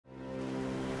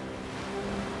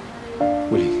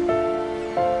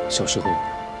小时候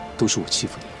都是我欺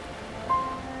负你，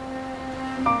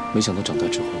没想到长大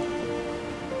之后，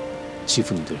欺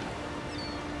负你的人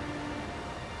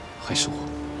还是我。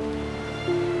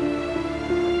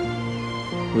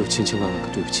我有千千万万个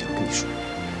对不起要跟你说。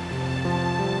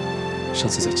上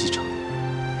次在机场，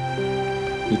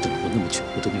你等了我那么久，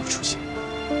我都没有出现。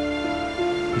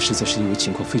那实在是因为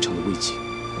情况非常的危急，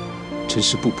陈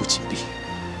氏步步紧逼，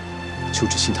邱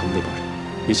志新他们那帮人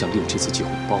也想利用这次机会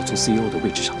把我从 CEO 的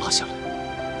位置上拉下来。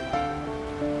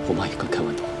我妈也刚开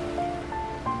完刀，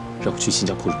让我去新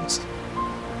加坡融资。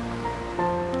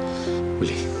魏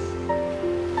林，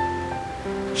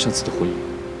上次的婚礼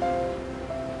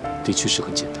的确是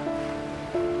很简单，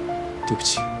对不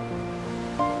起。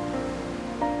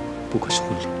不管是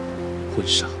婚礼、婚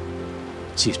纱、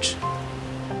戒指，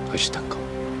还是蛋糕，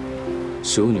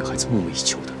所有女孩子梦寐以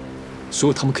求的，所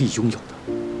有她们可以拥有的，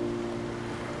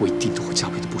我一定都会加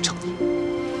倍的补偿你。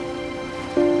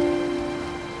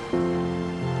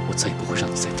我再也不会让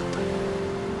你再等待，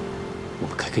我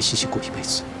们开开心心过一辈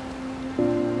子，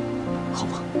好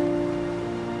吗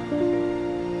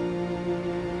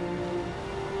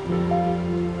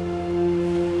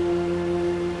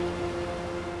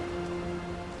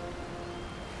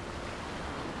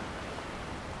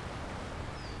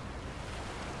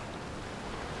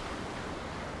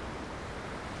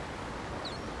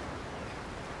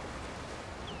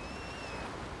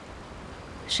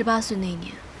？18岁那一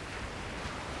年，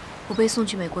我被送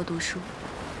去美国读书。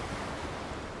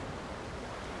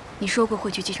你说过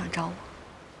会去机场找我。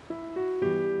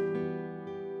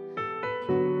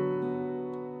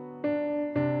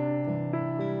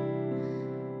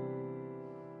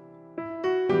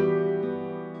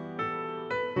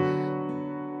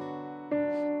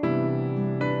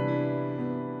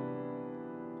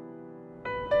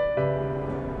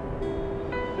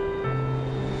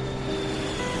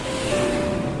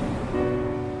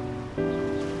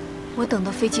我等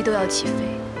到飞机都要起飞，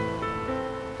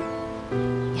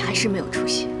你还是没有出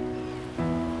现。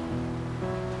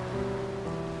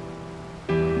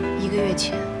1个月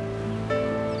前，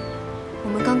我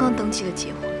们刚刚登记了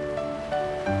结婚。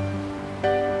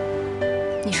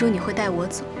你说你会带我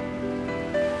走，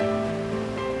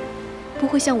不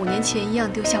会像5年前一样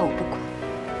丢下我不管。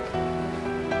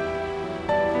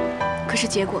可是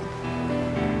结果呢？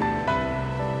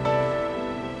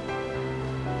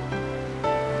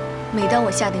每当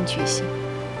我下定决心，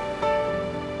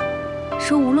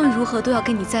说无论如何都要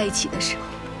跟你在一起的时候，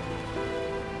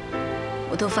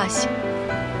我都发现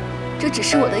这只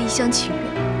是我的一厢情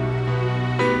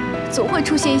愿，总会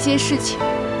出现一些事情，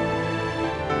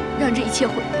让这一切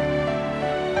毁掉。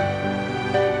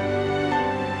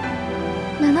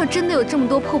难道真的有这么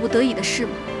多迫不得已的事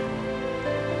吗？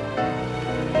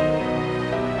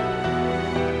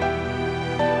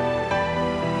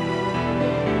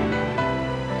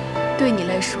对你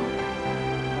来说，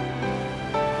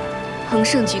恒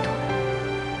盛集团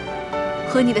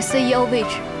和你的 CEO 位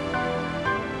置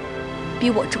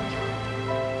比我重要。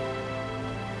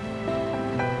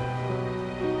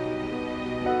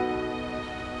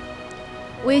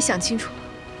我也想清楚了，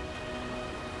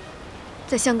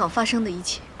在香港发生的一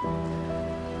切，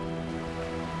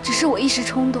只是我一时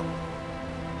冲动，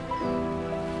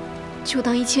就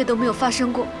当一切都没有发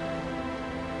生过。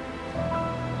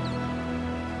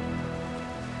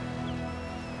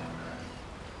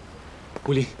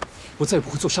维林，我再也不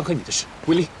会做伤害你的事。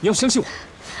维林，你要相信我，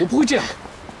我不会这样的。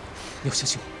你要相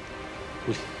信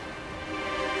我，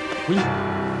维林，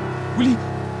维林，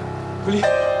维林，维林，维林。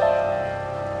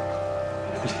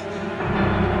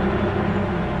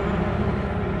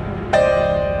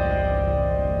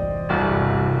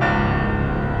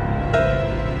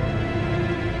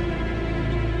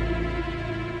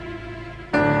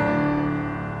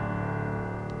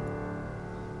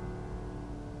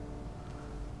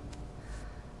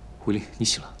维林，你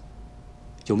醒了，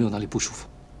有没有哪里不舒服？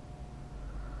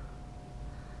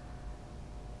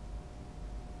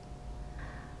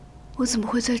我怎么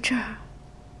会在这儿？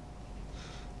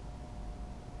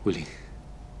维林，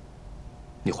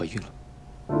你怀孕了，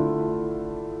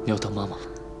你要当妈妈了。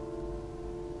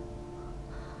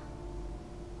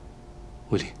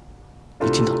维林，你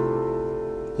听到了，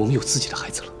我们有自己的孩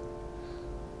子了。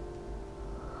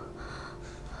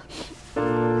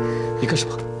你干什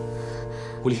么？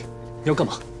维林，你要干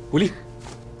嘛？维林，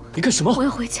你干什么？我要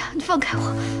回家，你放开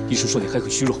我！医生说你还很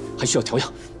虚弱，还需要调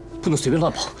养，不能随便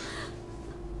乱跑。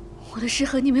我的事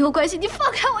和你没有关系，你放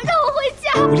开我，让我回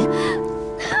家！维林，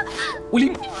维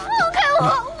林，你放开我！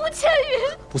吴千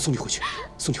羽，我送你回去，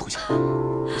送你回家，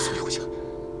我送你回家。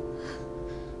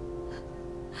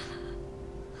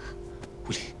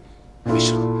维林，没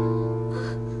事了。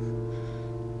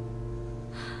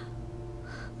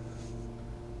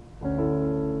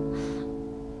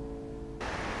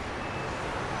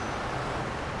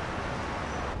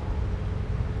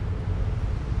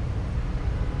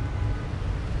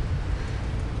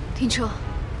停车。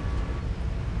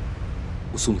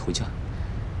我送你回家。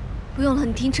不用了，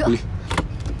你停车。吴丽，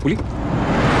吴丽，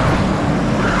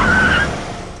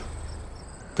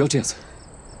不要这样子。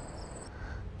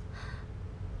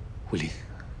吴丽，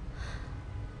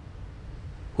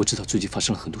我知道最近发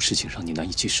生了很多事情，让你难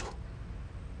以接受，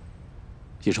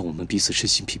也让我们彼此身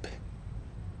心疲惫，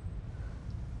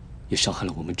也伤害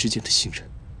了我们之间的信任。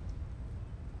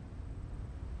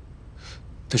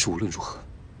但是无论如何，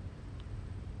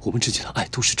我们之间的爱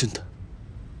都是真的，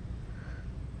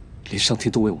连上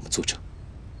天都为我们作证，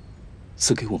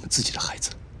赐给我们自己的孩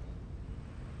子。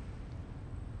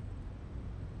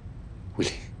威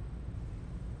利，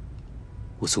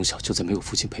我从小就在没有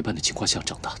父亲陪伴的情况下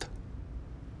长大的，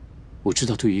我知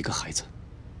道对于一个孩子，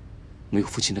没有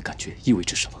父亲的感觉意味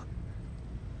着什么。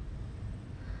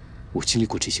我经历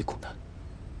过这些苦难，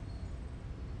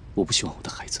我不希望我的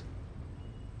孩子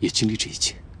也经历这一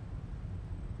切。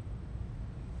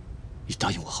你答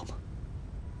应我好吗，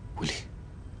威利？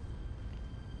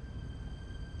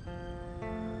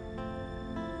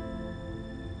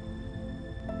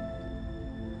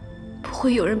不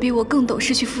会有人比我更懂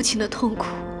失去父亲的痛苦。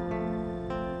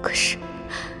可是，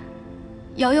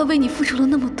瑶瑶为你付出了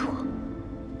那么多，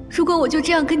如果我就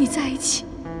这样跟你在一起，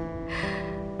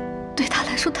对她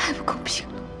来说太不公平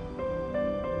了。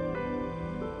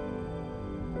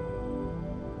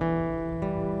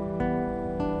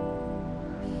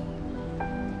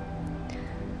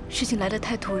事情来得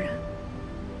太突然，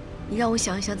你让我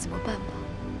想一想怎么办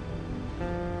吧。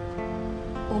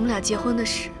我们俩结婚的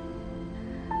事，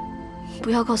不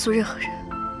要告诉任何人。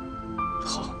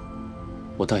好，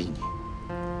我答应你。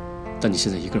但你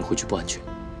现在一个人回去不安全，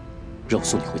让我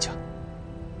送你回家。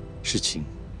事情，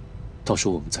到时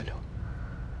候我们再聊，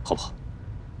好不好？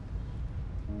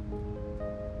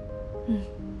嗯。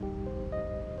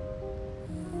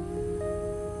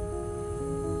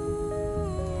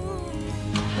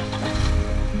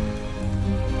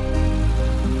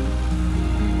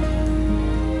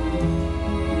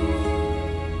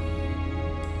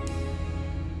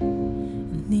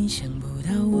你想不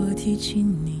到我提起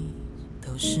你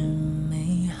都是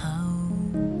美好，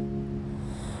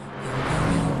有个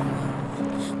愿望，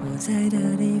我在的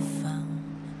地方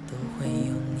都会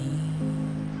有你。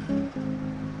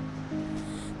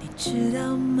你知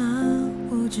道吗？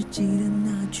我只记得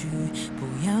那句不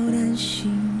要担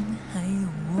心，还有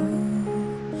我，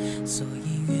所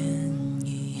以愿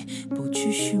意不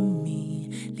去寻觅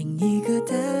另一个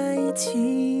代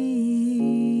替。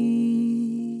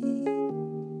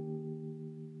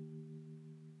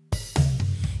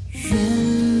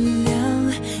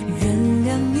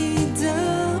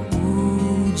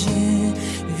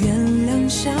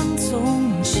像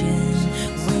从前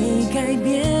未改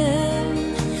变，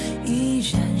依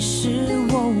然是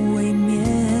我未眠。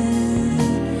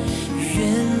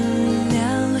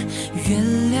原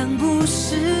谅不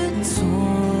是妥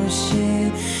协，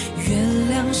原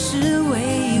谅是为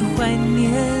怀念。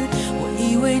我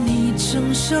以为你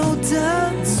成熟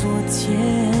的昨天，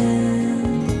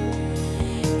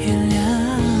原谅。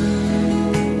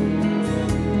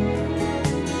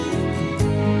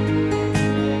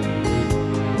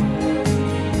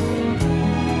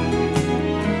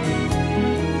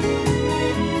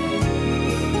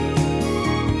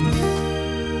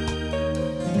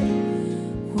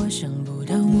想不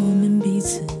到我们彼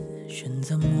此选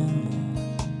择默默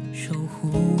守护，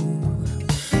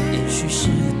也许是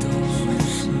懂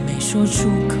没说出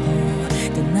口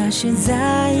的那些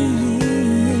在意，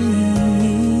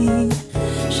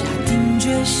下定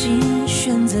决心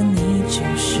选择你，就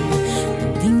是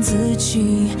认定自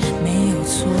己没有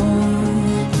错，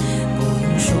不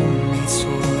用说没错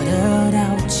的道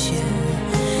歉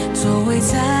作为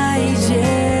再见。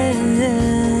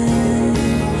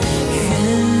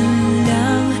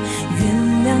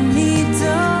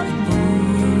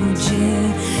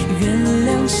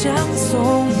像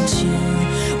从前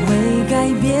未改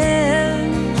变，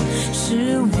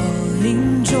是我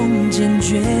临终坚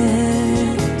决。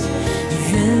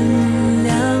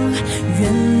原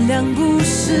谅不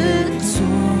是妥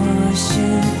协，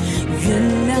原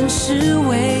谅是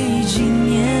为纪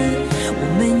念我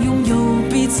们拥有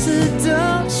彼此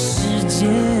的时间。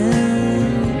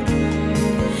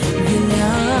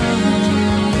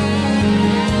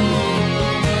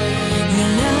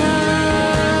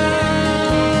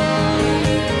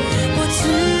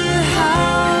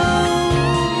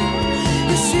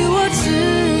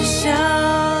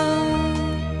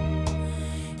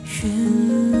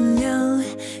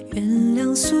原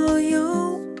谅所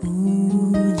有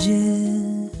误解。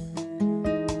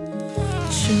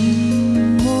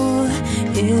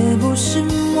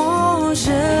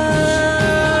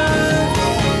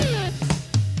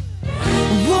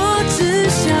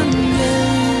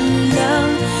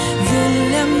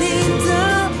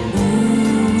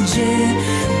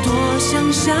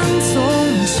像从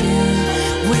前，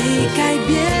未改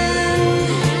变，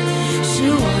是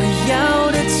我要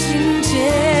的情节。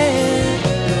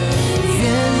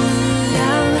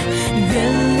原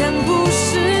谅不是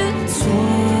妥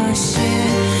协，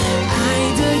爱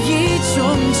的一种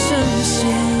呈现，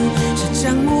是将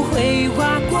无悔划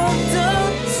过的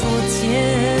昨天。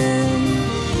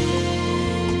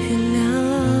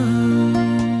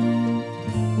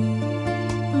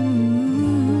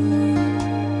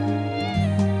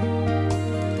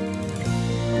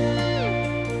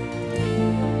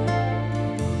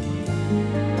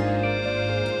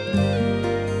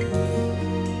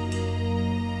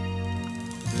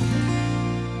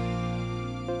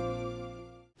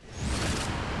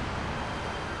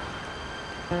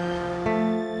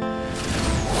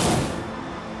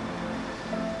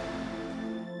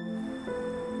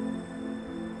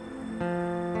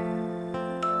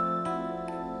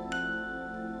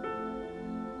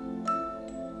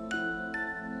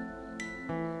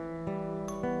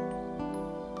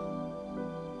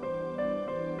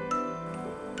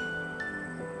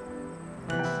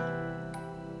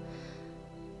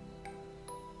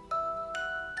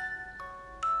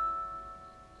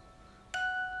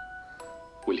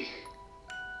魏林，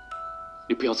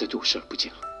你不要再对我视而不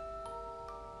见了，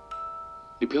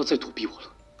你不要再躲避我了。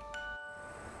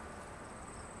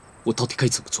我到底该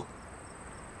怎么做，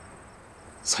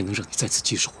才能让你再次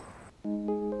接受我？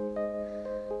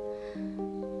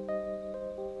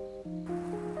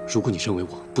如果你认为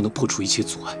我不能破除一切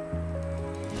阻碍，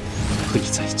和你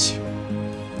在一起；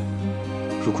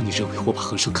如果你认为我把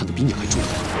恒盛看得比你还重的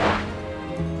话，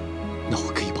那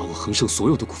我可以把我恒盛所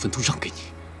有的股份都让给你。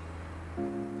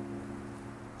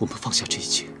我们放下这一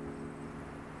切，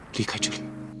离开这里。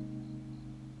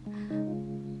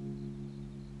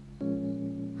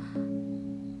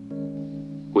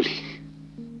魏林，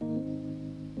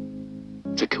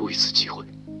再给我一次机会，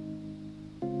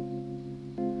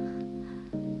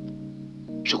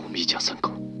让我们一家三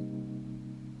口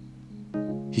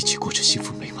一起过着幸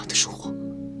福美满的生活，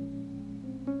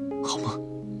好吗？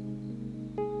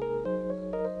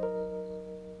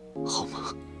好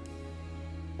吗？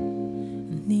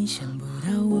你想不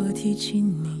到我提起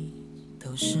你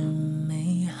都是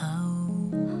美好，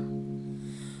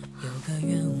有个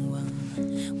愿望，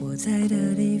我在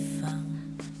的地方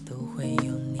都会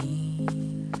有你。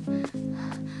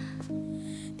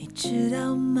你知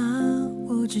道吗？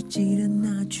我只记得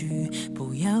那句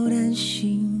不要担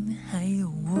心，还有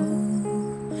我，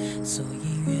所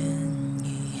以愿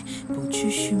意不去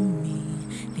寻觅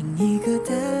另一个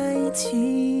代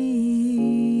替。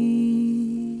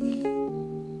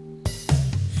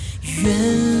原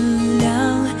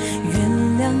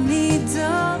谅你的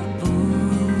不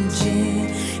解，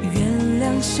原谅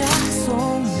像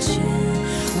从前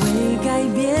未改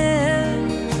变，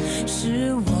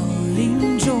是我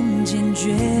临终坚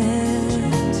决。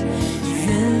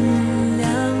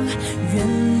原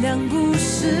谅不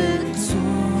是妥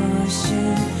协，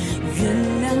原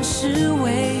谅是为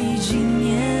纪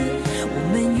念我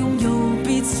们拥有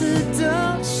彼此的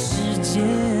时间。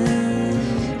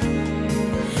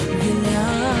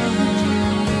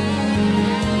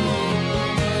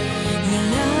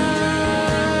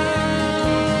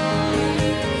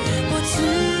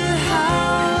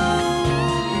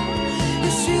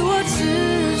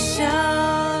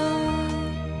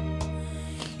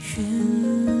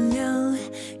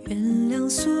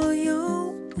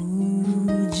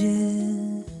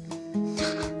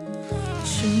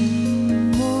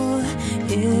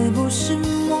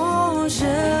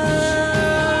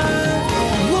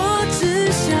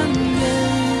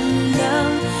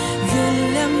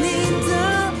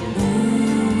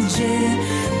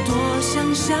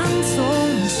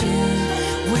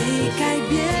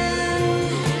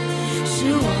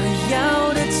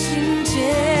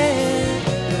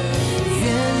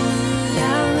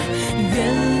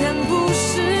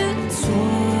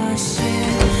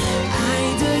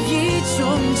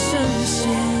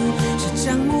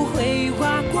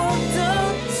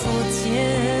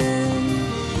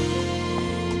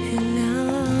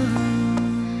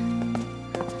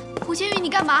胡千羽，你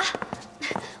干嘛？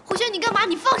胡千羽，你干嘛？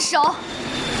你放手！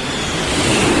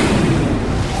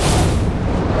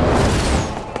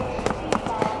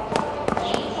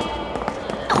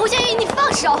胡千羽，你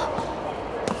放手！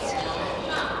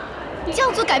你这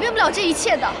样做改变不了这一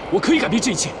切的。我可以改变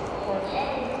这一切。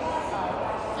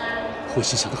我已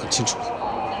经想得很清楚了。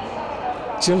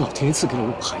既然老天爷赐给了我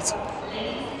们孩子，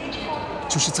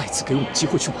就是再一次给我们机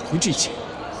会去挽回这一切。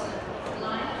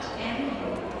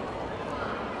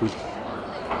为了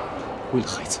为了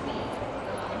孩子，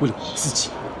为了我们自己，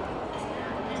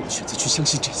我们选择去相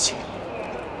信这一切。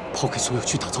抛开所有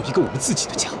去打造一个我们自己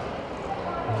的家。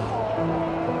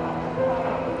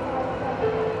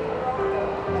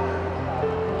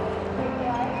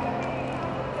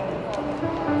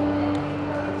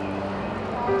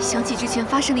想起之前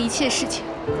发生的一切事情，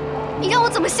你让我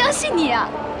怎么相信你啊？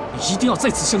你一定要再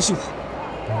次相信我，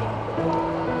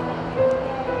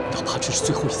哪怕这是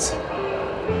最后一次。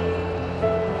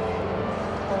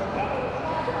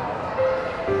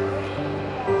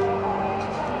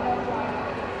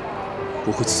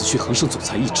我会辞去恒盛总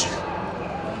裁一职，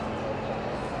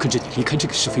跟着你离开这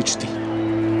个是非之地。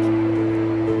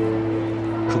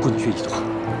如果你愿意的话，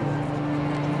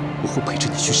我会陪着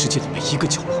你去世界的每一个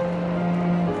角落，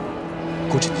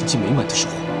过着年纪美满的生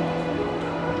活。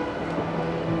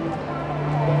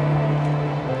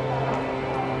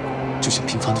就像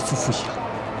平凡的夫妇一样，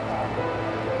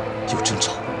有争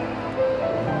吵，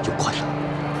有快乐。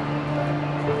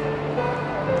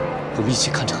我们一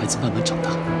起看着孩子慢慢长大，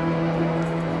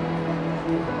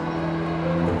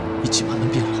一起慢慢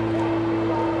变老，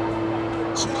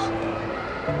好吗？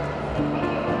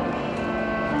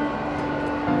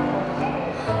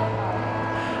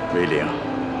威廉，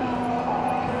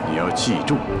你要记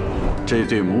住，这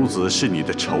对母子是你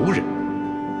的仇人，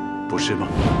不是吗？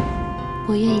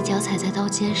我愿意脚踩在刀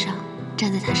尖上，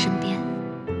站在他身边，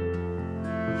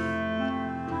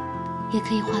也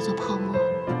可以化作泡沫，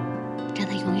让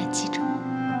他永远记着我。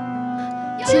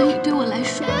千羽对我来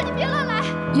说，你别乱来，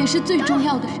也是最重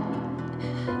要的人。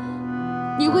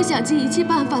你会想尽一切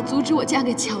办法阻止我嫁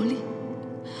给乔丽，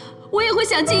我也会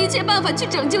想尽一切办法去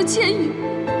拯救千羽。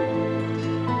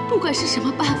不管是什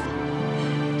么办法，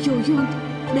有用的、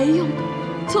没用的，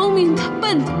聪明的、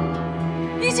笨的，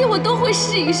一切我都会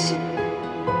试一试。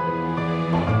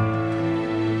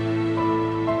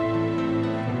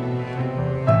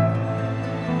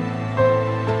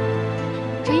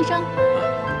陈医生，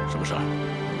什么事儿？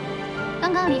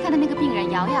刚刚离开的那个病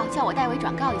人瑶瑶叫我代为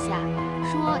转告一下，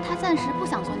说她暂时不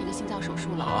想做那个心脏手术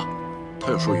了。啊？他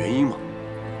有说原因吗？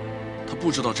他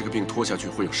不知道这个病拖下去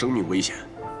会有生命危险。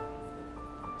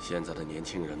现在的年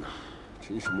轻人呐，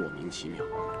真是莫名其妙，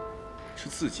是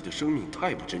自己的生命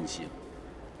太不珍惜了。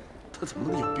他怎么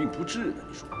能有病不治呢？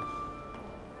你说？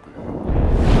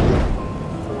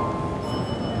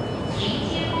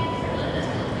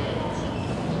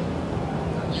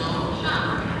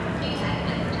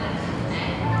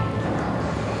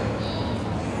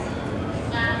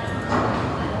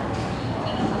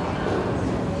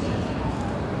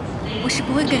我是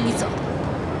不会跟你走的。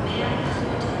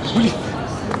威利，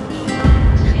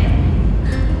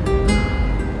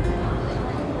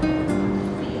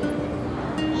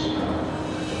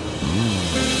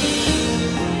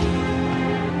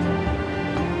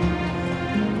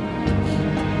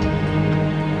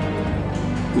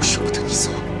我舍不得你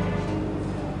走。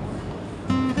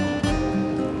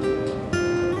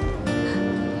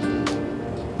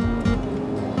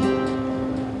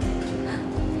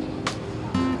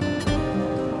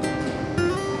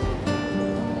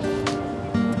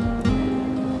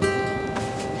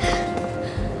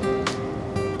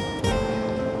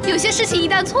有些事情一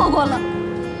旦错过了，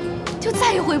就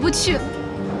再也回不去了。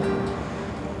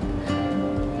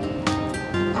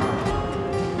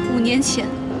5年前，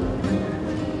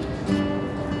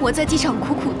我在机场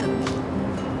苦苦等你，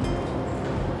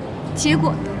结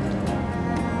果呢？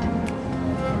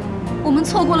我们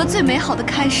错过了最美好的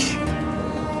开始。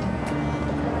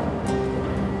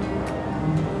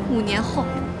5年后，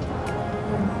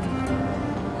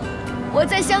我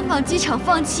在香港机场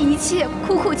放弃一切，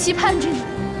苦苦期盼着你。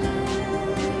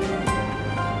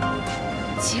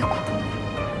结果，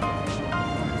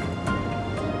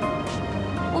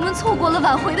我们错过了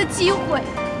挽回的机会。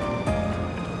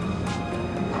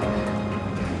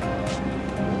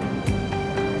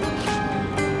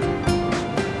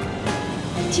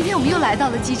今天我们又来到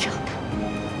了机场，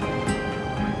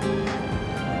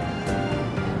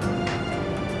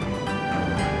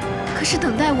可是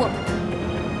等待我们的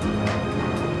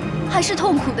还是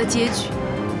痛苦的结局。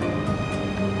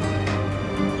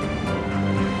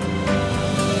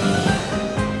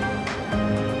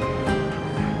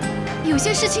有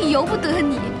些事情由不得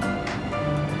你，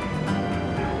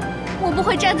我不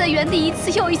会站在原地一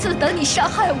次又一次的等你伤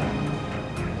害我。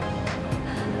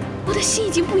我的心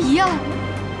已经不一样了。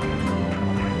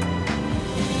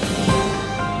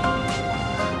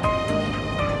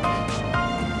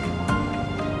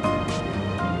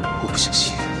我不相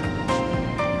信，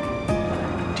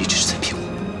你只是在骗我。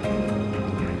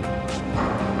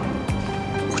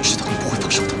我知道你不会放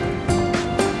手的。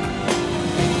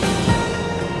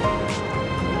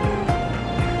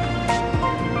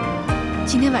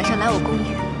今天晚上来我公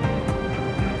寓，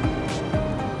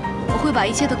会把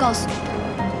一切都告诉你。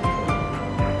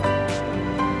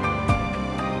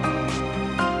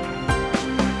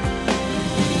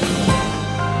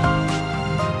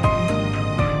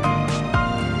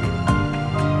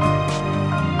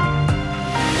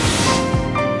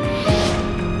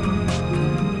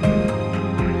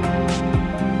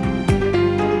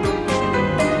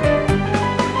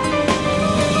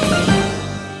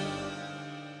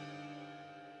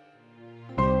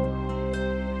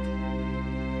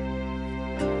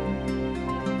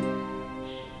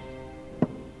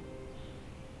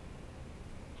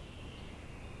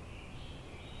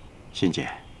欣姐，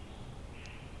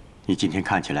你今天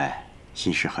看起来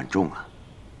心事很重啊，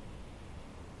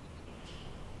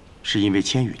是因为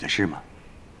千羽的事吗？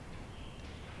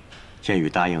千羽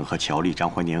答应和乔丽、张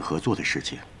怀年合作的事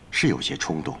情是有些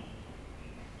冲动，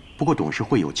不过董事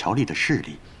会有乔丽的势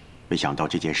力，没想到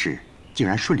这件事竟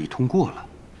然顺利通过了。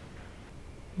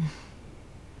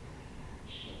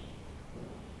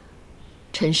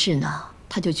陈氏呢，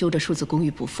他就揪着数字公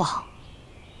寓不放，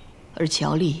而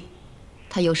乔丽。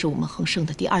 他又是我们恒盛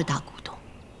的第2大股东，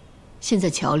现在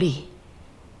乔丽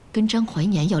跟张怀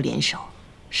年要联手，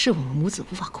是我们母子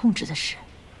无法控制的事。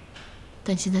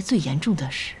但现在最严重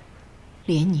的是，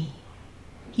连你、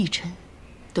逸琛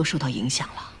都受到影响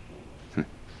了。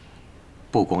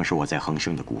不光是我在恒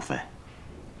盛的股份，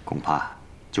恐怕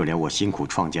就连我辛苦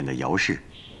创建的姚氏，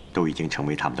都已经成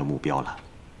为他们的目标了。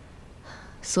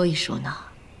所以说呢，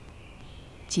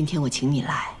今天我请你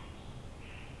来，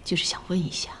就是想问一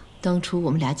下。 当初我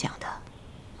们俩讲的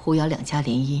胡姚2家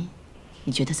联姻，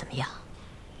你觉得怎么样？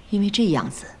因为这样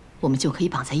子我们就可以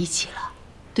绑在一起了，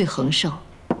对恒盛，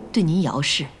对您姚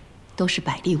氏，都是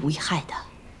百利无一害的。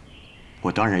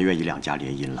我当然愿意2家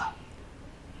联姻了。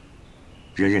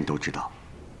人人都知道，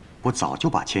我早就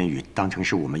把千羽当成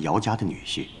是我们姚家的女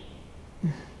婿。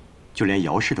就连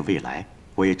姚氏的未来，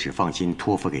我也只放心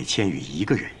托付给千羽一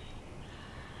个人。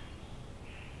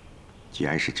既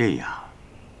然是这样，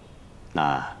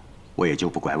那。 我也就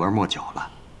不拐弯抹角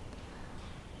了。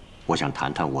我想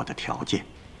谈谈我的条件。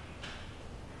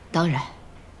当然，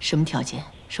什么条件？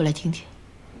说来听听。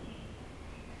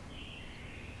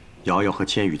瑶瑶和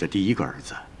千羽的第1个儿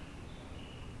子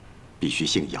必须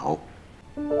姓姚。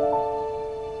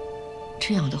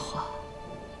这样的话，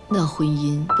那婚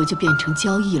姻不就变成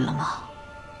交易了吗？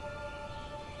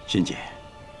欣姐，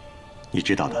你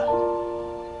知道的，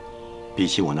比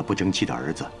起我那不争气的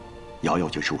儿子，瑶瑶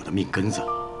就是我的命根子。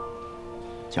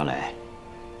 将来，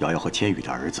瑶瑶和千羽的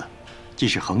儿子，既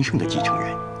是恒盛的继承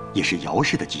人，也是姚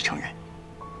氏的继承人。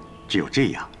只有这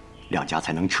样，2家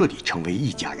才能彻底成为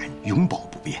一家人，永保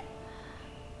不变。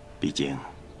毕竟，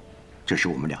这是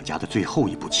我们2家的最后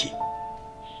一步棋，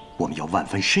我们要万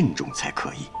分慎重才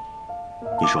可以。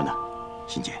你说呢，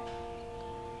欣姐？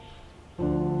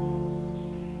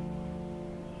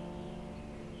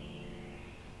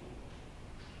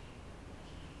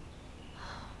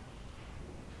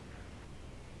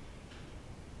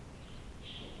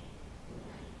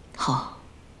好，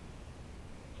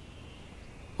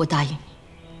我答应你。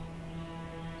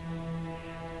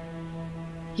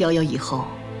瑶瑶以后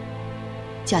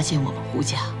嫁进我们胡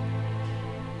家，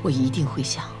我一定会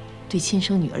像对亲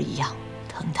生女儿一样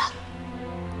疼她。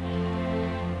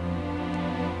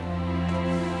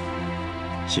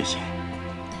谢谢。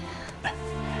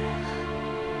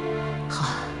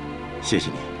好，谢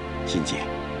谢你，欣姐。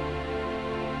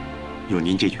有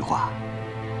您这句话，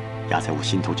压在我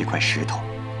心头这块石头。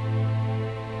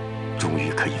 终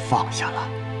于可以放下了，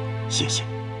谢谢。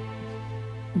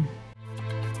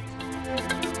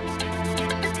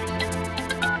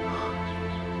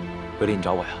维丽，你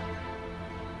找我呀？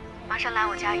马上来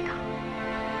我家一趟。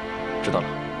知道了。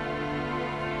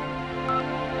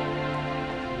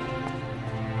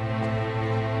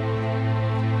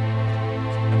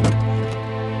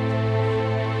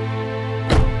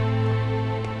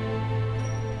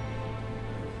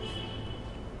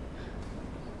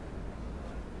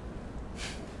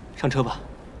上车吧，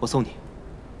我送你。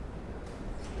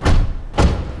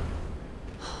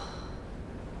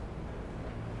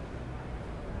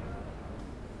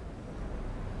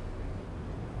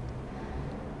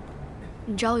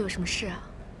你找我有什么事啊？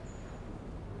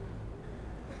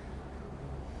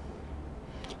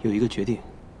有一个决定，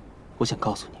我想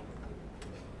告诉你。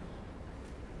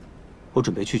我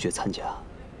准备拒绝参加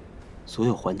所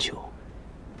有环球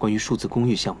关于数字公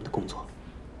寓项目的工作。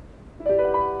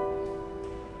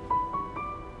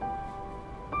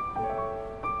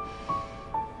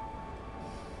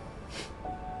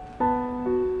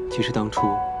 其实当初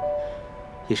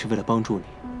也是为了帮助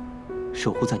你，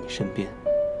守护在你身边，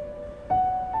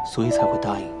所以才会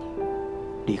答应你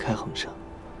离开恒盛，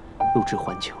入职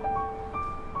环球。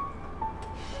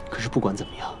可是不管怎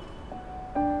么样，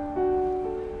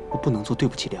我不能做对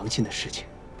不起良心的事情。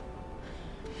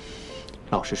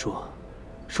老实说，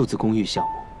数字公寓项目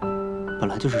本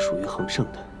来就是属于恒盛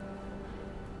的，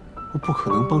我不可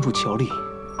能帮助乔丽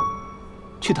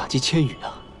去打击千羽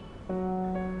啊。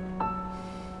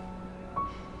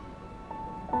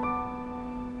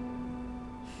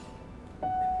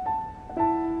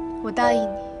我答应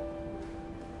你。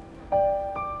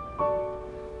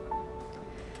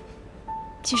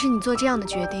其实你做这样的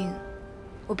决定，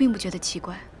我并不觉得奇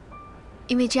怪，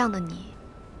因为这样的你，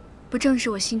不正是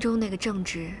我心中那个正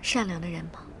直、善良的人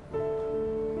吗？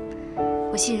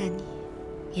我信任你，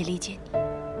也理解你。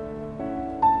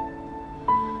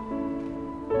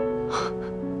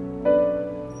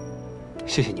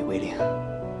谢谢你，威廉。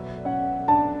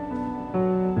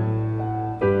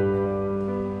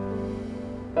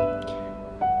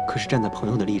可是站在朋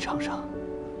友的立场上，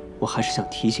我还是想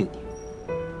提醒你，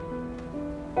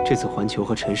这次环球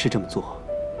和陈氏这么做，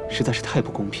实在是太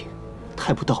不公平，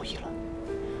太不道义了。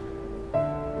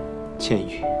千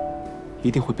羽一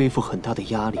定会背负很大的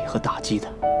压力和打击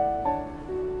的。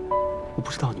我不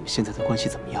知道你们现在的关系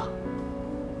怎么样，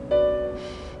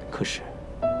可是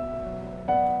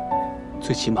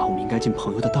最起码我们应该尽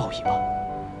朋友的道义吧。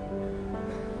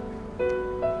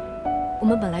我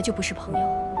们本来就不是朋友，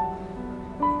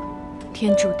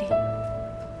天注定，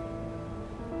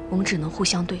我们只能互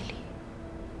相对立。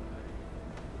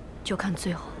就看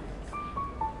最后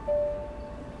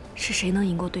是谁能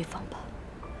赢过对方吧。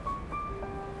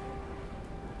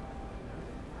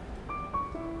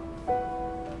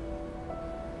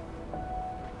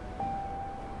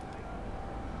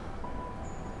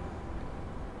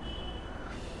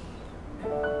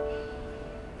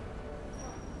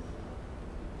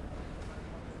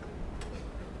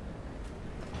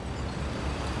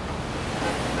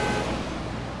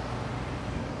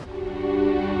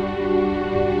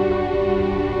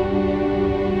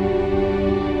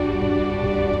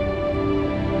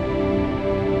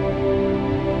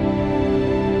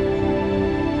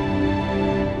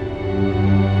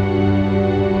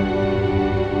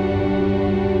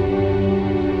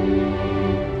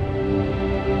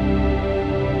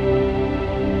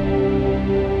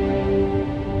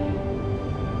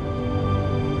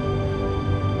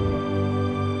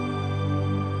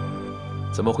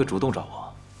怎么会主动找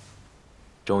我？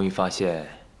终于发现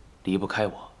离不开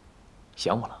我，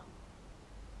想我了。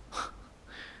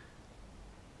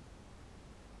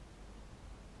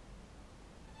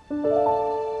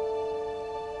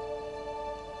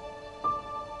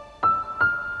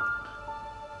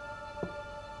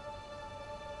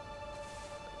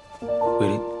威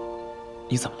林，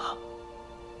你怎么了？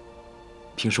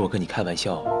平时我跟你开玩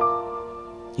笑，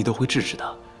你都会制止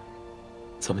的。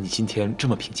怎么你今天这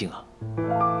么平静啊？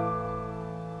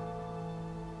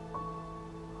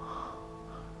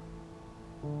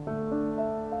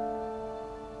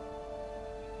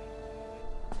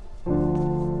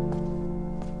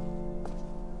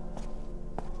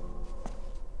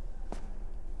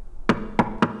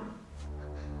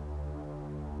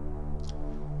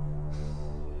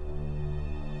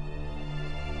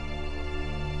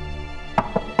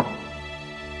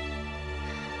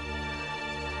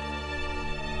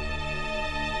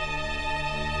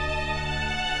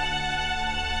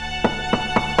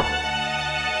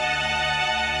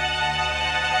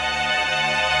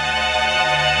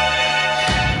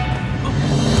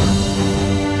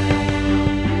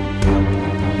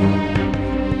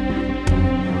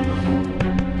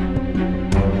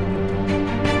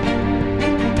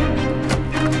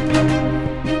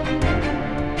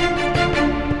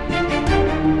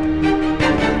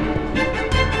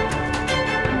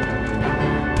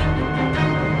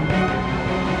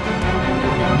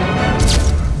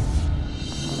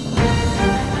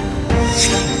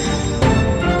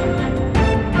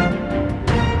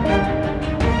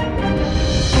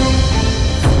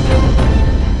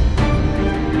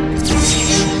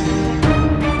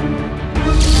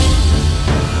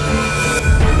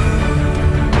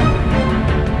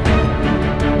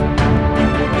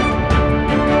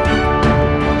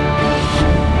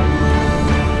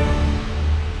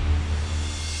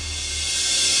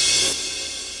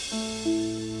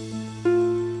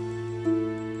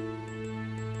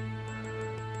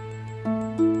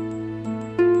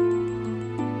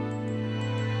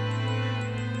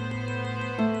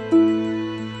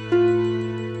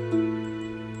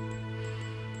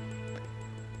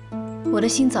我的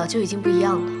心早就已经不一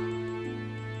样了，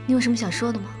你有什么想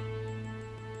说的吗？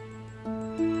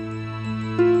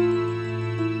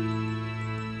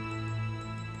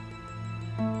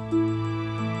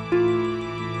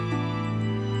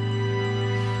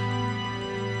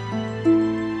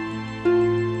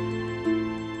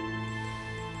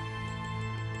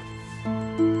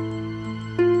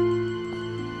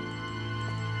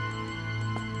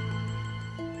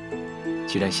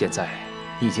然现在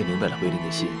你已经明白了威廉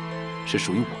的心是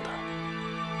属于我的，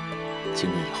请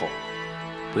你以后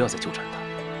不要再纠缠他。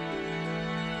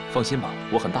放心吧，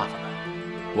我很大方的，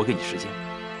我给你时间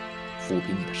抚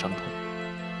平你的伤痛。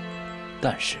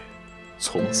但是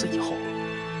从此以后，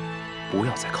不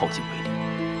要再靠近威廉。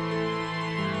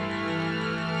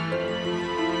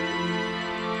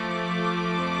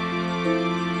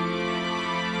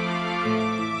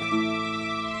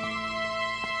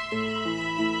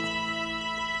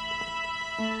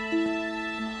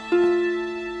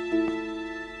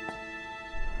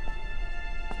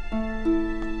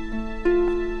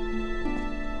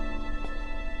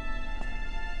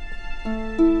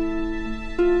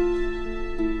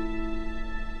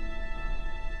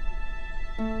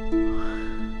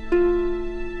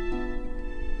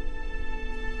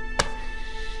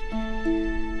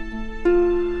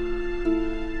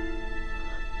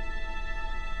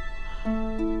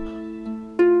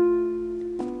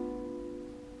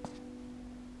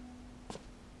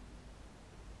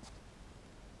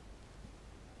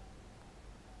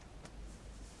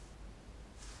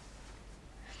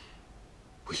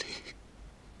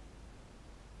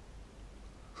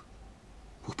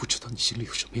 你心里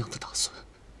有什么样的打算？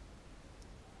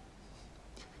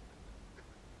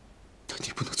但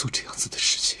你不能做这样子的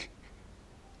事情，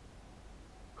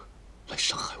来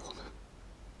伤害我们。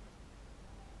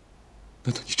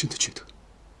难道你真的觉得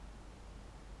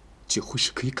结婚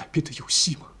是可以改变的游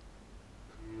戏吗？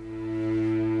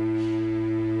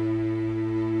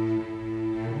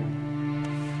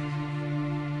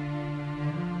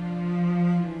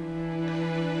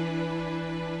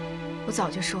 我早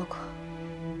就说过，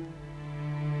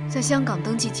在香港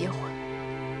登记结婚，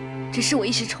只是我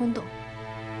一时冲动。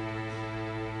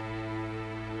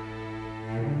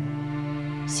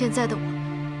现在的我们，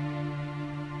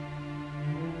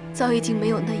早已经没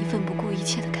有那一份不顾一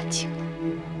切的感情了。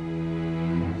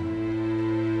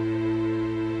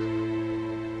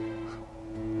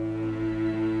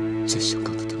在香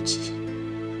港的登记，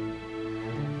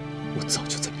我早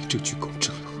就在民政局公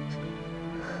证了。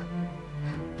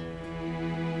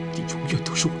 你永远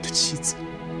都是我的妻子。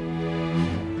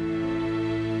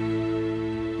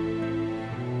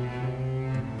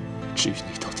至于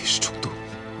你到底是冲动，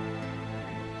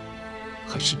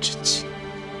还是真情，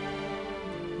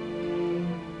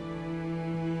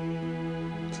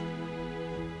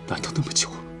难道那么久，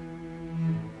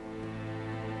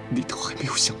你都还没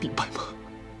有想明白吗？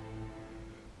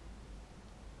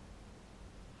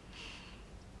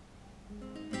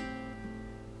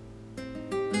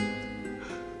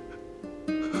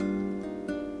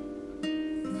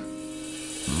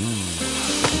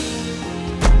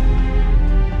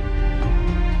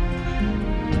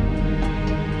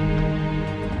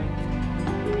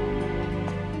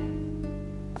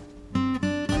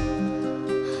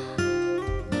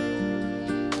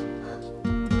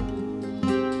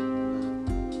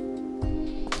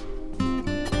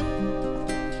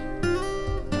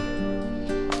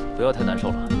 不要太难受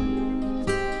了。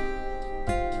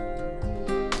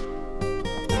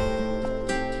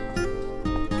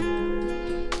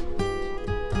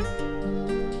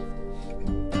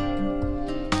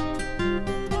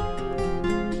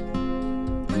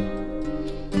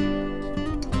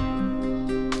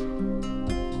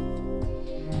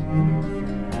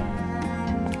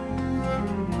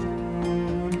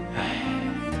唉，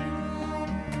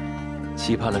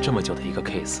期盼了这么久的一个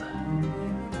case。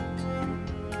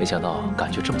 没想到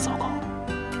感觉这么糟糕。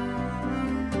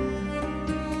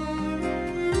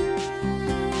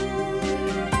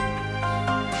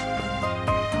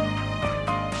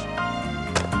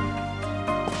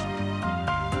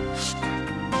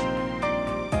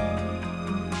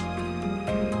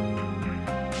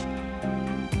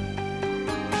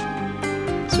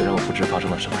虽然我不知发生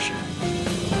了什么事，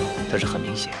但是很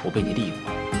明显我被你利用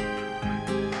了。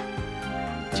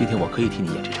今天我可以替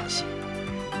你演这场戏。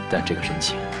 但这个人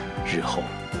情，日后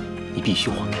你必须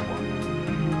还给我。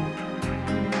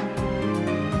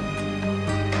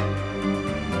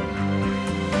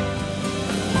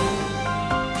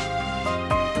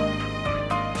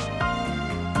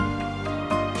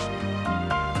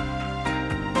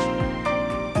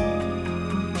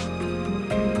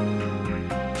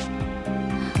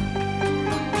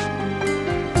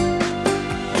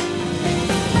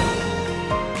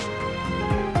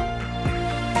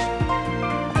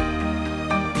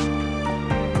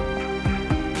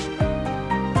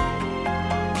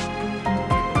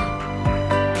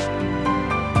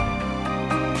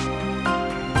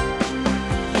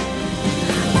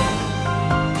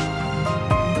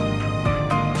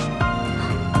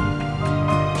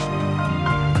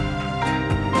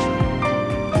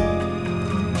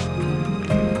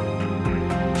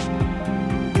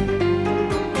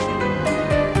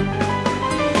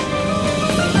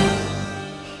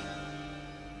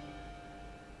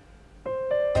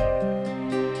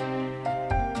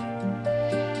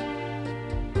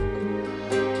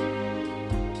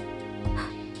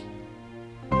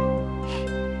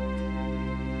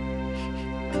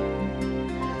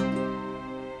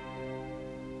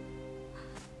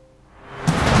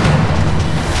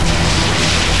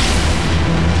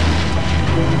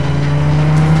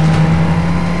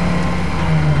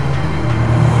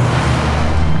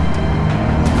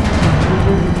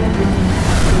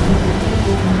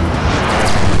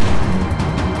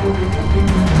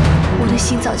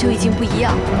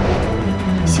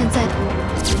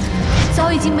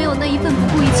早已经没有那一份不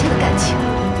顾一切的感情了。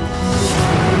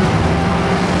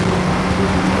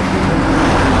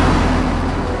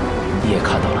你也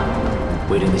看到了，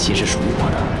魏灵的心是属于我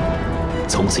的。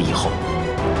从此以后，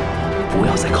不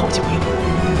要再靠近魏灵。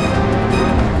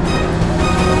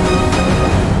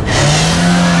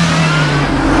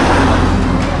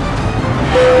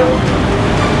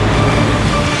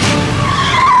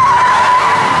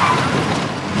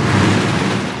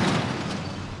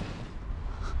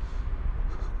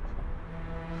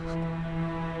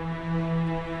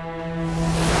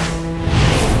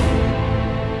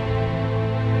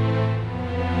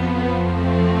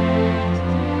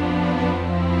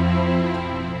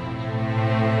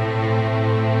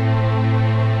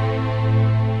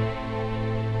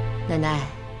 奶奶，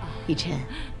雨辰，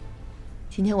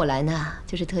今天我来呢，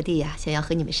就是特地呀，想要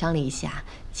和你们商量一下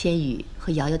千羽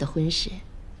和瑶瑶的婚事。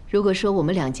如果说我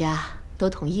们两家都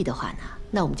同意的话呢，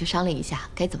那我们就商量一下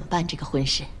该怎么办这个婚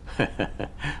事。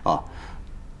哦，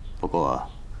不过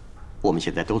我们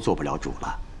现在都做不了主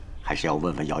了，还是要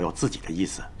问问瑶瑶自己的意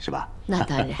思，是吧？那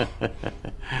当然。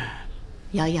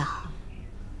瑶瑶，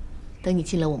等你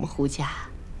进了我们胡家，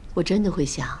我真的会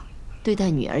像对待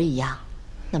女儿一样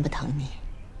那么疼你。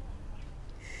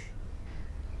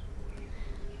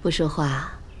 不说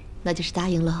话，那就是答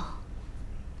应喽。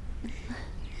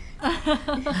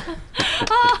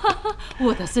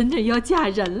我的孙女要嫁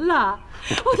人了，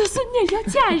我的孙女要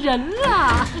嫁人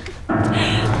了。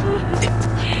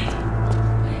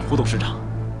胡董事长，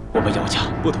我们姚家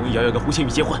不同意瑶瑶跟胡千羽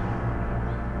结婚。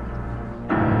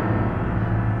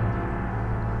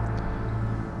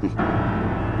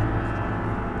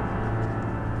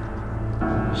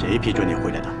谁批准你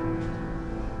回来的？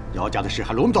姚家的事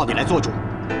还轮不到你来做主。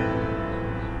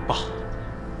 爸，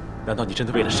难道你真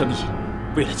的为了生意，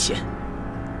为了钱，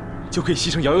就可以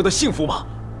牺牲瑶瑶的幸福吗？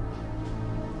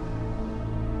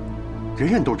人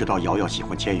人都知道瑶瑶喜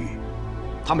欢千羽，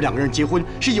他们两个人结婚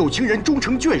是有情人终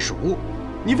成眷属，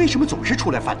你为什么总是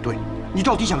出来反对？你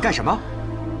到底想干什么？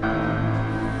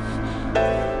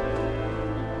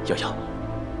瑶瑶，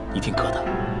你听哥的，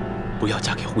不要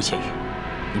嫁给胡千羽，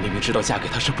你明明知道嫁给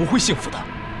他是不会幸福的。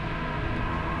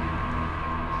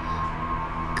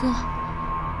哥。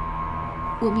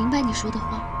 我明白你说的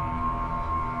话，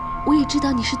我也知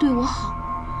道你是对我好。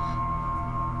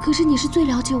可是你是最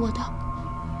了解我的，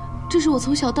这是我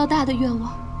从小到大的愿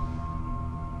望。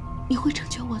你会拯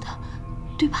救我的，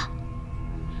对吧？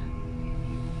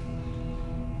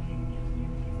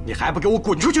你还不给我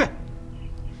滚出去！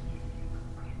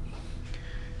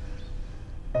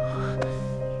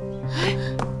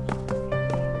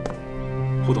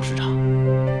胡董事长，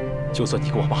就算你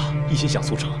跟我爸一心想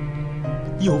促成。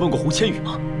 你有问过胡千羽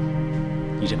吗？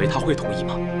你认为他会同意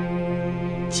吗？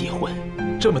结婚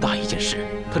这么大一件事，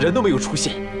他人都没有出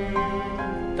现。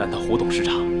难道胡董事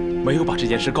长没有把这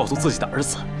件事告诉自己的儿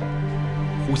子？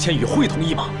胡千羽会同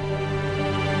意吗？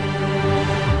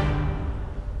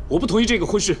我不同意这个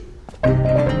婚事。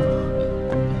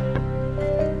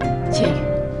千羽，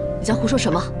你在胡说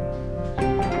什么？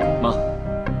妈，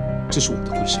这是我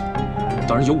的婚事，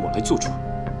当然由我来做主。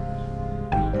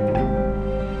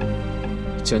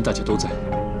 既然大家都在，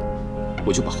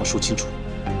我就把话说清楚。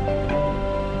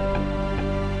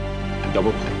姚伯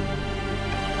伯，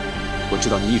我知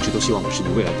道你一直都希望我是你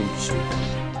未来的女婿，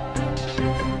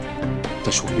但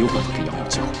是我没有办法跟瑶瑶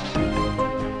结婚，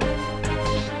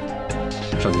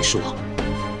让您失望了。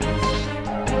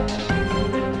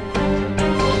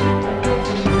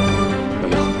瑶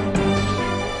瑶，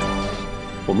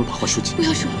我们把话说清。不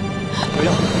要说。瑶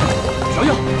瑶。 瑶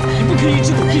瑶，你不可以一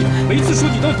直躲避，每一次说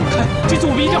你都要躲开。这次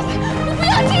我们一定要。我不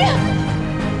要听。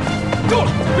够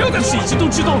了，不要再是已经都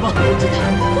知道了吗？不知道，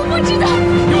我不知道。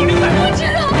给我离开！不知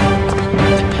道。不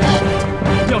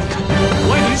要离开，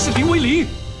我爱的人是林为林。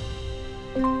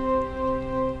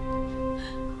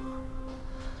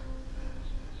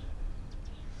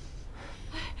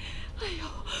哎呦，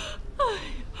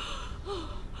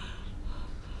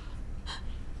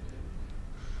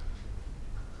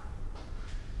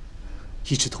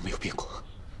一直都没有变过，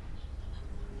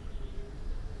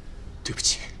对不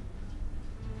起。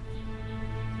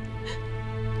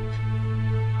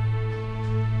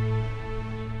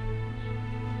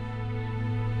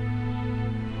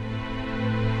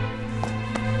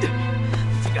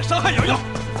竟敢伤害瑶瑶！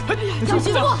小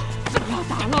心我！不要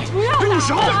打了，不要打了！住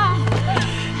手！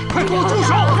快给我住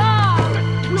手！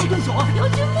不要动手啊！姚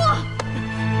君墨，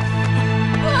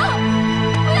不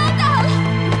要打了！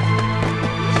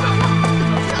住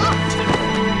手！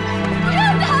不要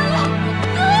打了，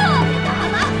哥，别打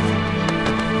了！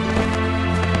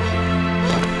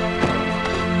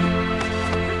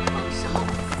放手！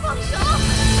放手！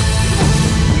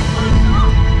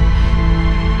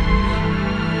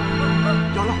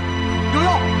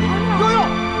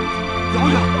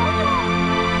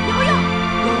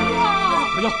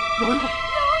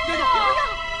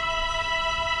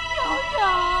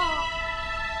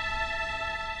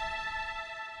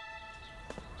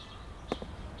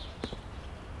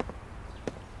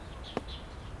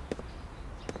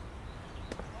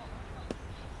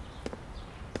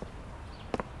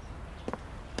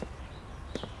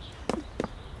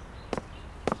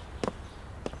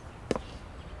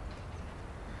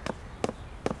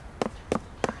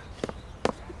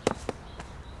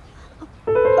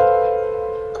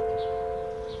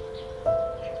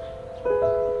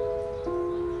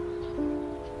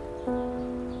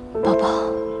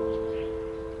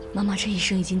妈妈这一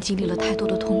生已经经历了太多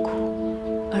的痛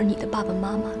苦，而你的爸爸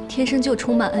妈妈天生就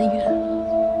充满恩怨。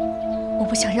我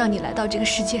不想让你来到这个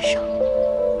世界上，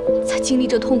才经历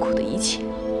着痛苦的一切。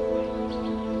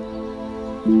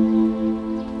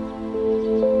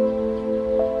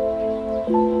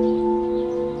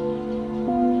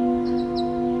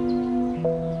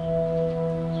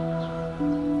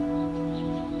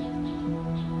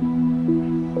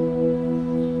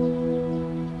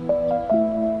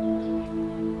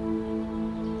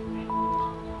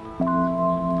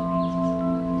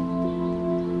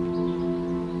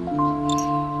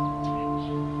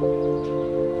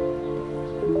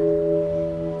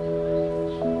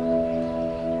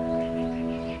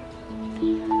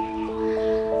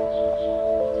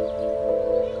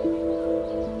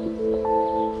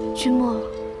君墨，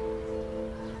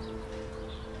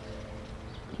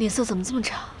脸色怎么这么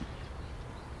差？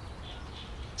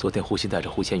昨天胡鑫带着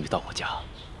胡千羽到我家，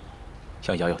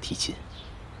向瑶瑶提亲，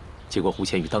结果胡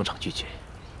千羽当场拒绝。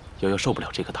瑶瑶受不了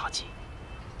这个打击，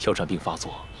哮喘病发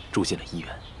作，住进了医院。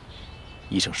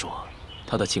医生说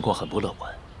她的情况很不乐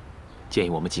观，建议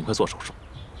我们尽快做手术。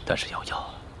但是瑶瑶，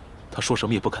她说什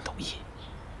么也不肯同意，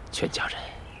全家人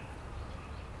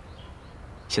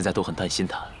现在都很担心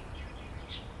她。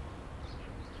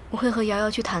我会和瑶瑶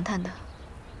去谈谈的，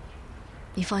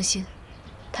你放心，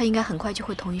她应该很快就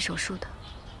会同意手术的。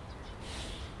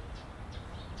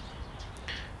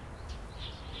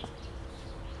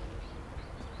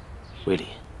魏林，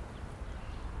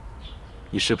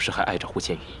你是不是还爱着胡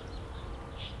千羽？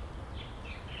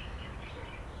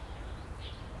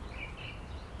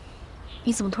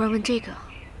你怎么突然问这个？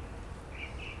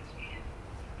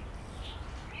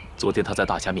昨天他在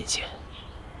大家面前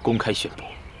公开宣布，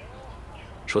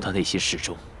说他内心始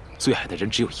终最爱的人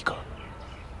只有一个，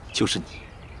就是你，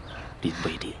林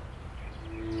魏林。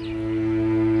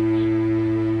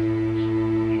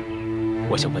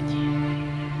我想问你，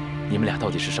你们俩到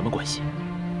底是什么关系？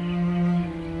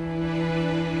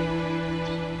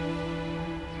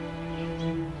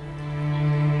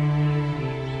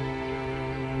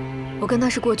我跟他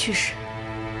是过去式，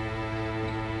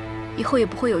以后也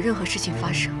不会有任何事情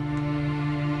发生。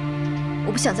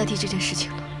我不想再提这件事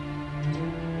情了。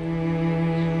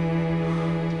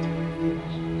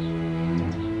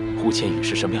胡千羽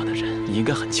是什么样的人，你应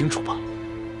该很清楚吧？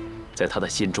在他的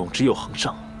心中只有恒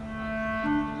盛。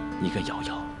你跟瑶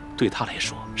瑶对他来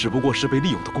说只不过是被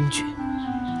利用的工具，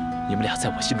你们俩在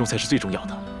我心中才是最重要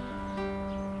的。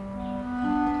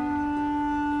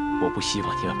我不希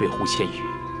望你们被胡千羽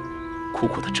苦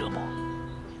苦的折磨。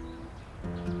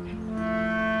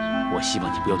我希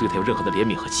望你不要对他有任何的怜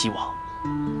悯和期望，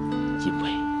因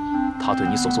为他对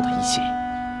你所做的一切，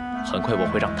很快我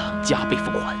会让他加倍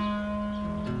奉还。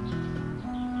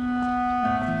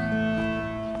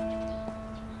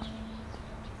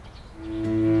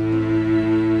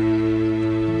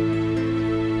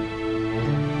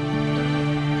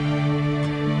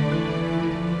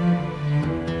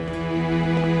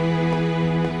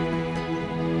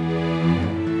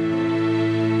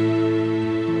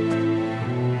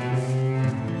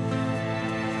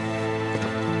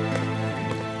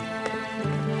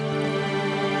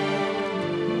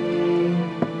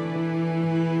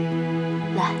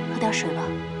水吧。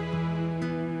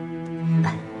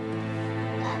来，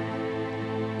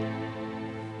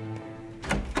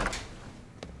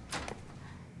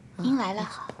您来了。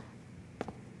好。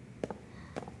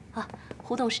啊，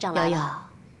胡董事长来了。瑶瑶，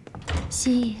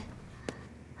心意。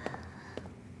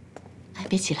哎，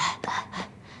别起来，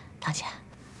唐姐。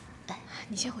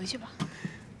你先回去吧。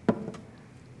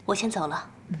我先走了。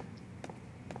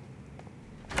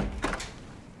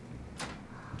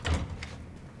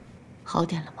好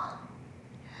点了吗？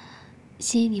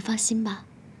心怡，你放心吧，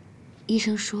医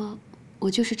生说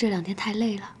我就是这2天太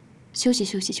累了，休息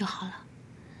休息就好了。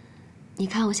你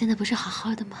看我现在不是好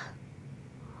好的吗？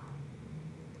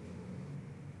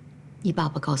你爸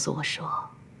爸告诉我说，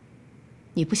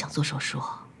你不想做手术。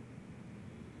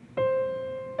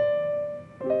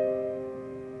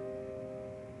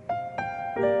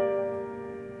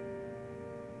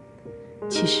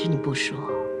其实你不说，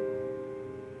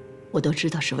我都知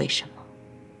道是为什么。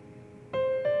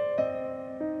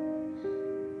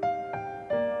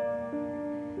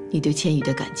你对千羽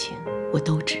的感情，我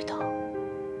都知道。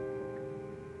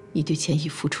你对千羽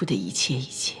付出的一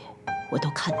切，我都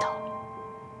看到了。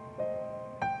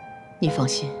你放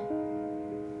心，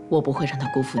我不会让他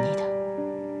辜负你的。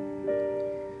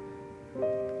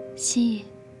心怡，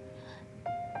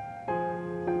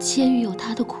千羽有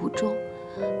他的苦衷，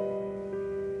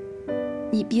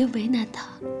你别为难他。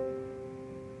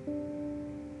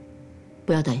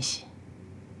不要担心，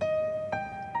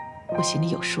我心里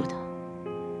有数的。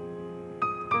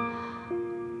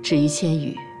至于千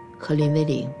羽和林威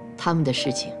玲他们的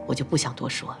事情，我就不想多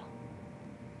说了。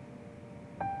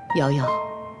瑶瑶，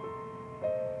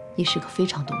你是个非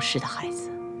常懂事的孩子，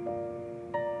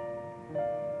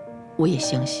我也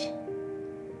相信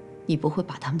你不会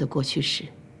把他们的过去事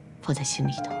放在心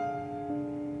里头。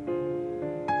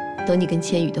等你跟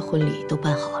千羽的婚礼都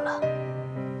办好了，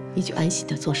你就安心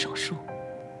的做手术，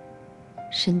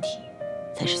身体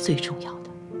才是最重要的，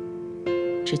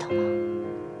知道吗？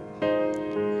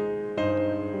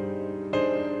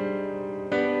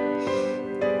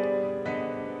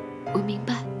我明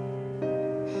白，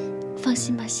放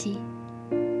心吧，心。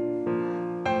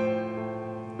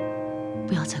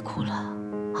不要再哭了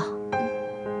啊！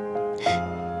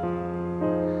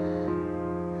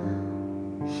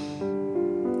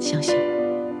相信我。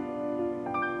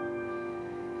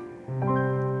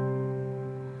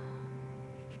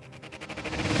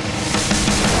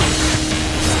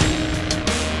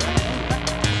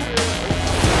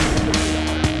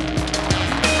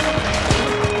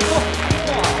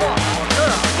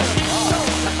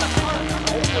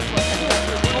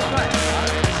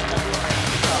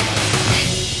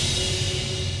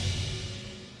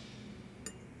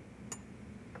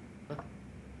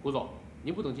胡总，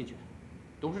您不能进去，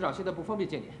董事长现在不方便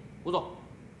见您。胡总，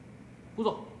胡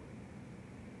总，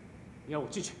你让我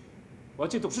进去，我要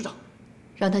见董事长。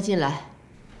让他进来。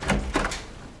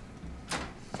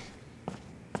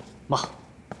妈，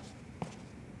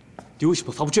你为什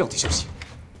么发布这样的消息？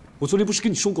我昨天不是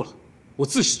跟你说过了，我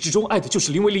自始至终爱的就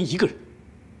是林维林一个人。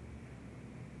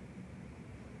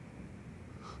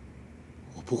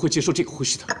我不会接受这个婚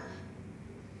事的。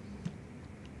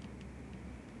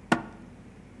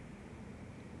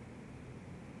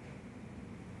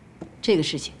这个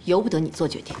事情由不得你做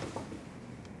决定。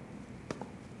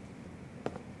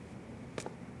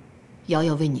瑶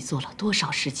瑶为你做了多少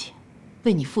事情，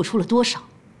为你付出了多少，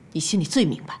你心里最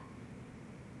明白。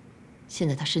现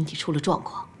在她身体出了状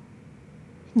况，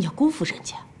你要辜负人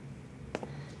家，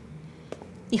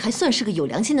你还算是个有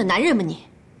良心的男人吗你？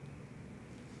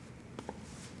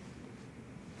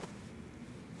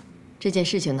这件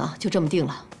事情呢，就这么定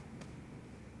了。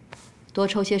多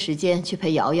抽些时间去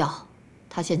陪瑶瑶。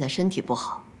他现在身体不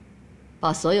好，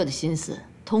把所有的心思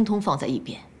通通放在一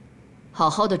边，好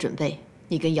好的准备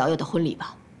你跟瑶瑶的婚礼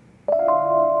吧。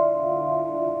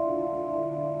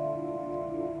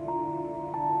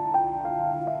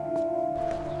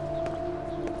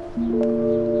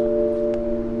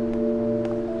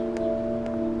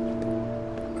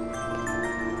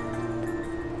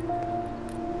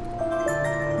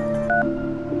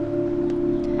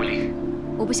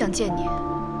我不想见你，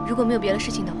如果没有别的事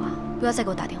情的话，不要再给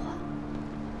我打电话。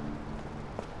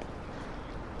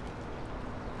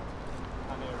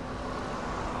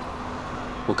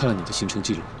我看了你的行程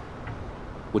记录，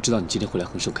我知道你今天会来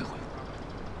恒盛开会。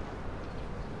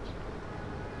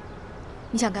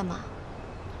你想干嘛？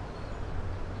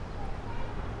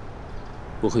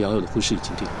我和瑶瑶的婚事已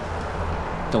经定了，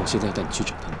但我现在要带你去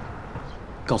找他们，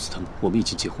告诉他们我们已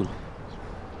经结婚了，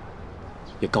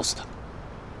也告诉他们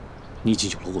你已经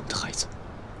有了我们的孩子。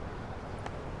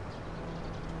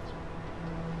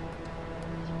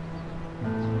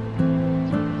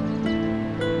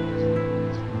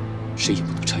谁也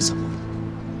不能拆散我们。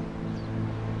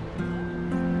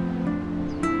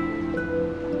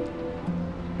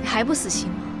你还不死心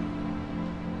吗？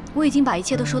我已经把一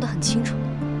切都说得很清楚了，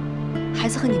孩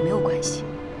子和你没有关系，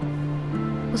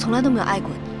我从来都没有爱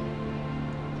过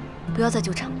你，不要再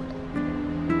纠缠我了。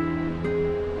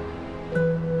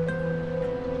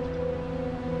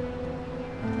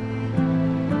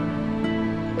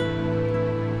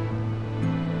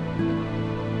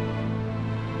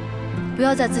不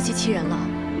要再自欺欺人了。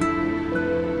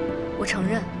我承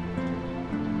认，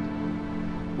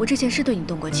我之前是对你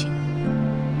动过情，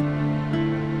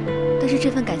但是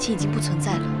这份感情已经不存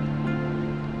在了。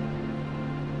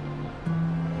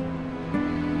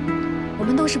我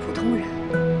们都是普通人，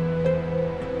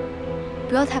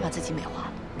不要太把自己美化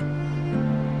了。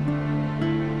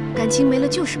感情没了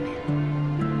就是没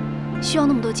了，需要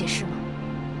那么多解释吗？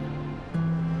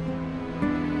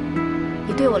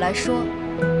你对我来说，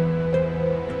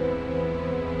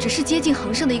只是接近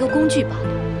恒盛的一个工具罢了。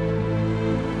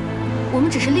我们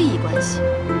只是利益关系。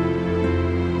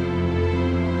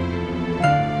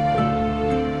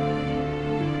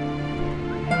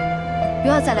不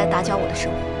要再来打搅我的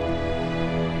生活，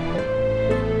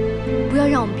不要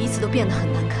让我们彼此都变得很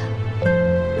难堪。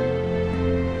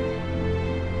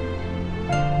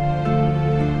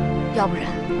要不然，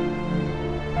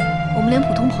我们连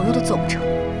普通朋友都做不成。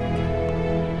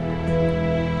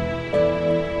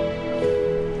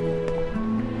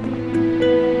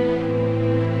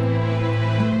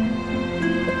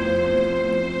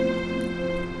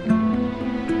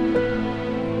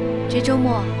周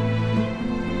末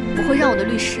我会让我的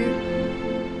律师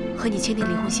和你签订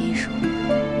离婚协议书。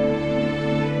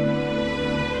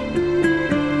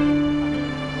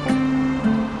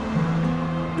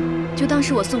就当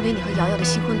是我送给你和瑶瑶的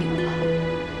新婚礼物吧。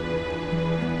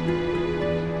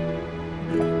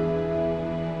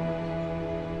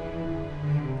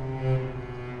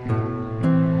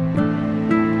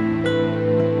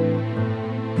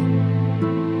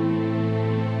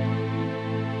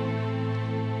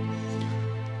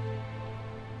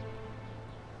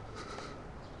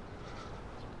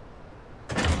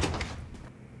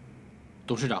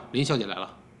董事长，林小姐来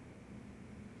了。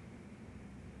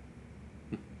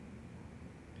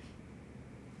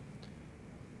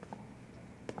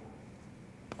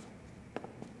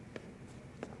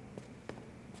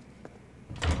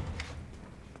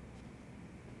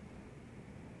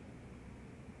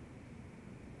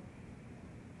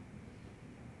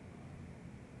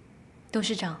董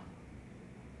事长，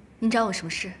您找我什么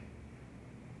事？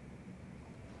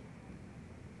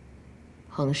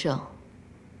恒盛、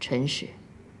陈氏、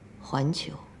环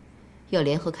球要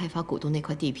联合开发股东那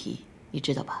块地皮，你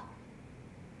知道吧？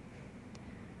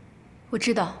我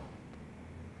知道，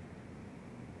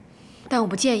但我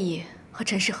不建议和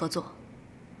陈氏合作。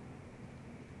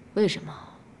为什么？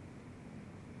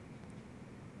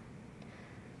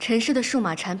陈氏的数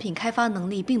码产品开发能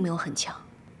力并没有很强。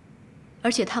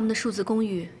而且他们的数字公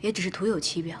寓也只是徒有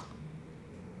其表，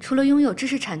除了拥有知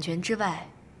识产权之外，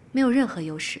没有任何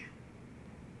优势。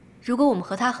如果我们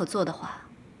和他合作的话，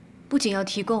不仅要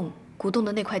提供股东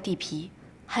的那块地皮，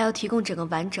还要提供整个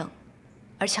完整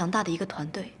而强大的一个团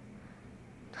队。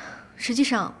实际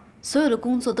上，所有的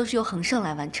工作都是由恒盛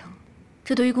来完成，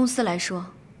这对于公司来说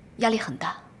压力很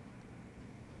大。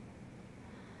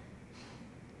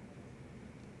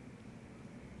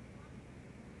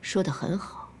说得很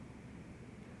好。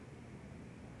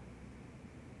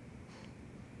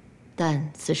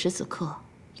但此时此刻，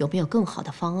有没有更好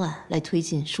的方案来推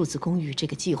进数字公寓这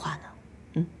个计划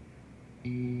呢？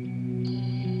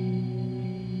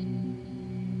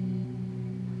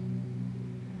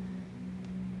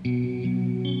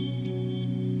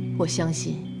我相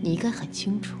信你应该很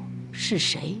清楚，是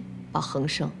谁把恒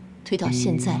盛推到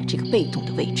现在这个被动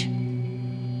的位置。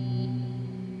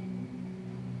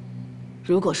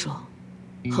如果说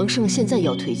恒盛现在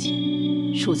要推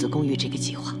进数字公寓这个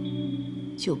计划，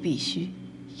就必须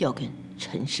要跟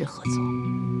陈氏合作。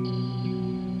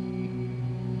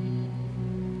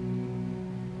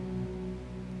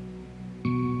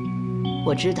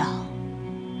我知道，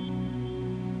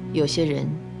有些人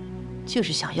就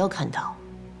是想要看到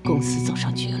公司走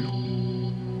上绝路，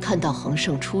看到恒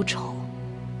盛出丑。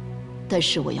但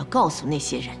是我要告诉那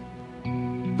些人，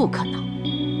不可能。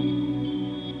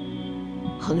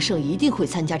恒盛一定会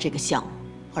参加这个项目，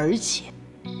而且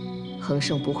恒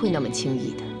盛不会那么轻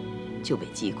易的就被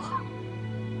击垮。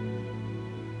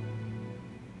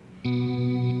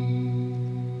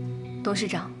董事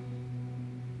长，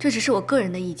这只是我个人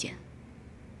的意见，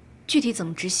具体怎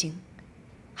么执行，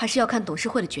还是要看董事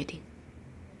会的决定。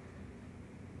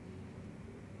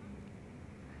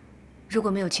如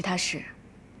果没有其他事，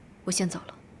我先走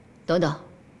了。等等，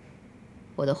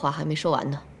我的话还没说完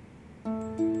呢。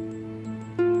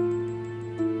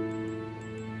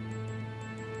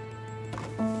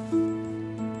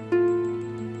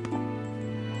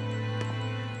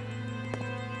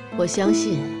我相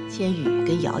信千羽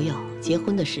跟瑶瑶结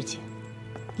婚的事情，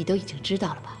你都已经知道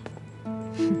了吧？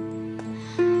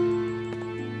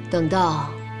等到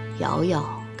瑶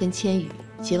瑶跟千羽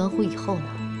结完婚以后呢，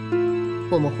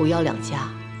我们狐瑶两家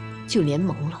就联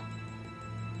盟了。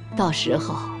到时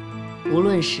候，无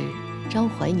论是张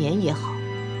怀年也好，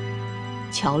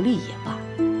乔丽也罢，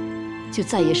就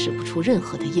再也使不出任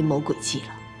何的阴谋诡计了。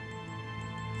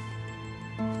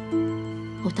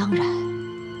哦，当然。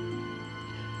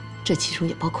这其中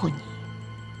也包括你。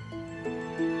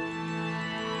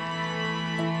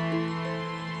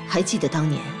还记得当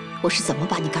年我是怎么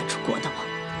把你赶出国的吗？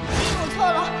我错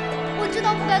了，我知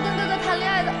道不该跟哥哥谈恋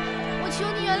爱的，我求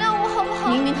你原谅我好不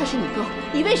好？明明他是你哥，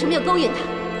你为什么要勾引他？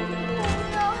我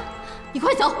不要！你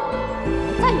快走，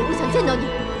我再也不想见到你。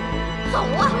走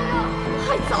啊！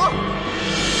快走！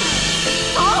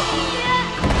走！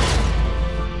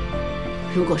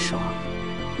如果说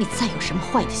你再有什么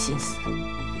坏的心思，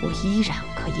我依然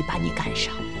可以把你赶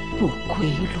上不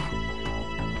归路，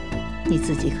你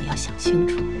自己可要想清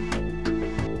楚。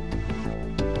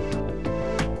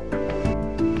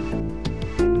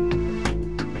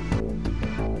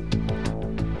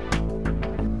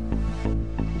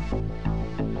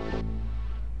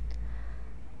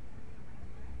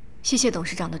谢谢董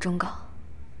事长的忠告，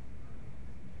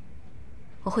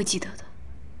我会记得的。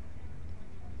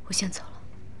我先走了。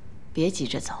别急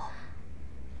着走。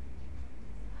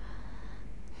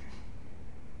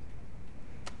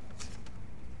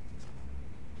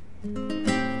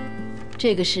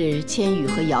这个是千羽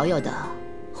和瑶瑶的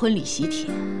婚礼喜帖。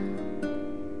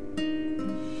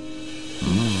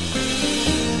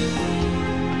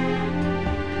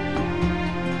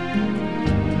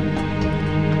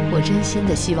我真心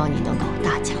的希望你能够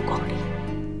大驾光临。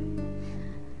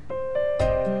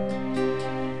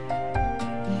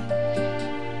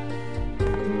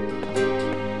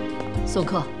送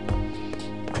客。